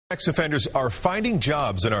Sex offenders are finding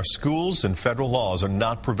jobs in our schools, and federal laws are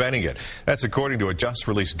not preventing it. That's according to a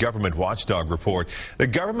just-released government watchdog report. The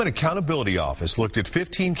Government Accountability Office looked at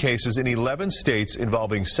 15 cases in 11 states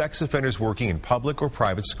involving sex offenders working in public or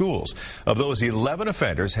private schools. Of those, 11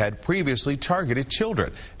 offenders had previously targeted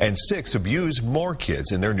children, and 6 abused more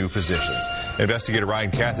kids in their new positions. Investigator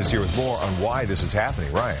Ryan Kath is here with more on why this is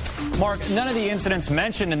happening. Ryan. Mark, none of the incidents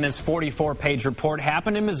mentioned in this 44-page report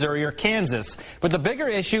happened in Missouri or Kansas. But the bigger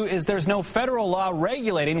issue is there's no federal law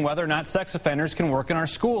regulating whether or not sex offenders can work in our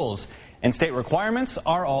schools, and state requirements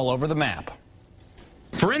are all over the map.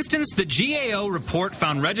 For instance, the GAO report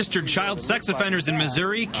found registered child sex offenders in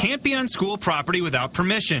Missouri can't be on school property without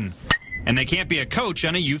permission, and they can't be a coach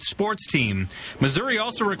on a youth sports team. Missouri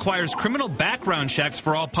also requires criminal background checks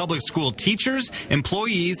for all public school teachers,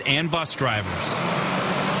 employees, and bus drivers.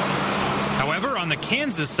 However, on the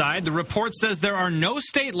Kansas side, the report says there are no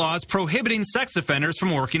state laws prohibiting sex offenders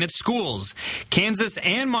from working at schools. Kansas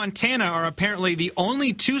and Montana are apparently the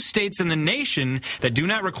only 2 states in the nation that do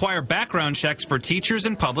not require background checks for teachers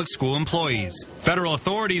and public school employees. Federal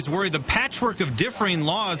authorities worry the patchwork of differing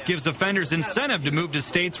laws gives offenders incentive to move to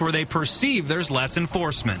states where they perceive there's less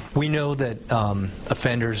enforcement. We know that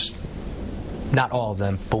offenders, not all of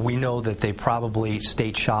them, but we know that they probably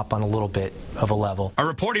state shop on a little bit of a level. Our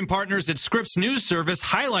reporting partners at Scripps News Service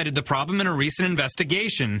highlighted the problem in a recent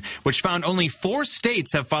investigation, which found only 4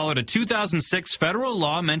 states have followed a 2006 federal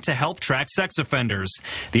law meant to help track sex offenders.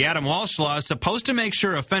 The Adam Walsh Law is supposed to make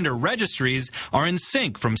sure offender registries are in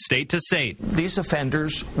sync from state to state. These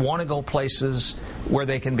offenders want to go places where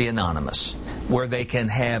they can be anonymous, where they can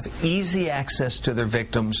have easy access to their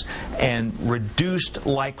victims and reduced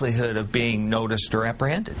likelihood of being noticed or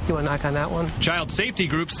apprehended. You want to knock on that one? Child safety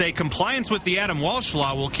groups say compliance with the Adam Walsh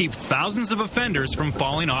Law will keep thousands of offenders from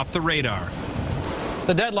falling off the radar.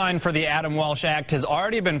 The deadline for the Adam Walsh Act has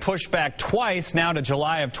already been pushed back twice, now to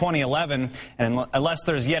July of 2011. And unless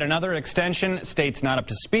there's yet another extension, states not up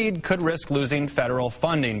to speed could risk losing federal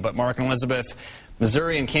funding. But Mark and Elizabeth,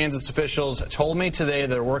 Missouri and Kansas officials told me today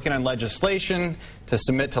they're working on legislation to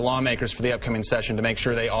submit to lawmakers for the upcoming session to make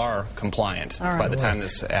sure they are compliant by the time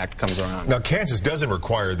this act comes around. Now, Kansas doesn't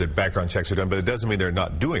require that background checks are done, but it doesn't mean they're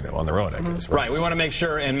not doing them on their own, I guess. Right. We want to make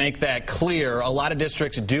sure and make that clear. A lot of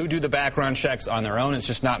districts do the background checks on their own. It's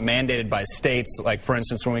just not mandated by states. Like, for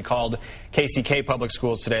instance, when we called KCK Public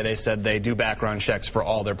Schools today, they said they do background checks for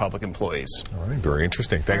all their public employees. All right. Very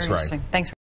interesting. Thanks, Ryan. Thanks.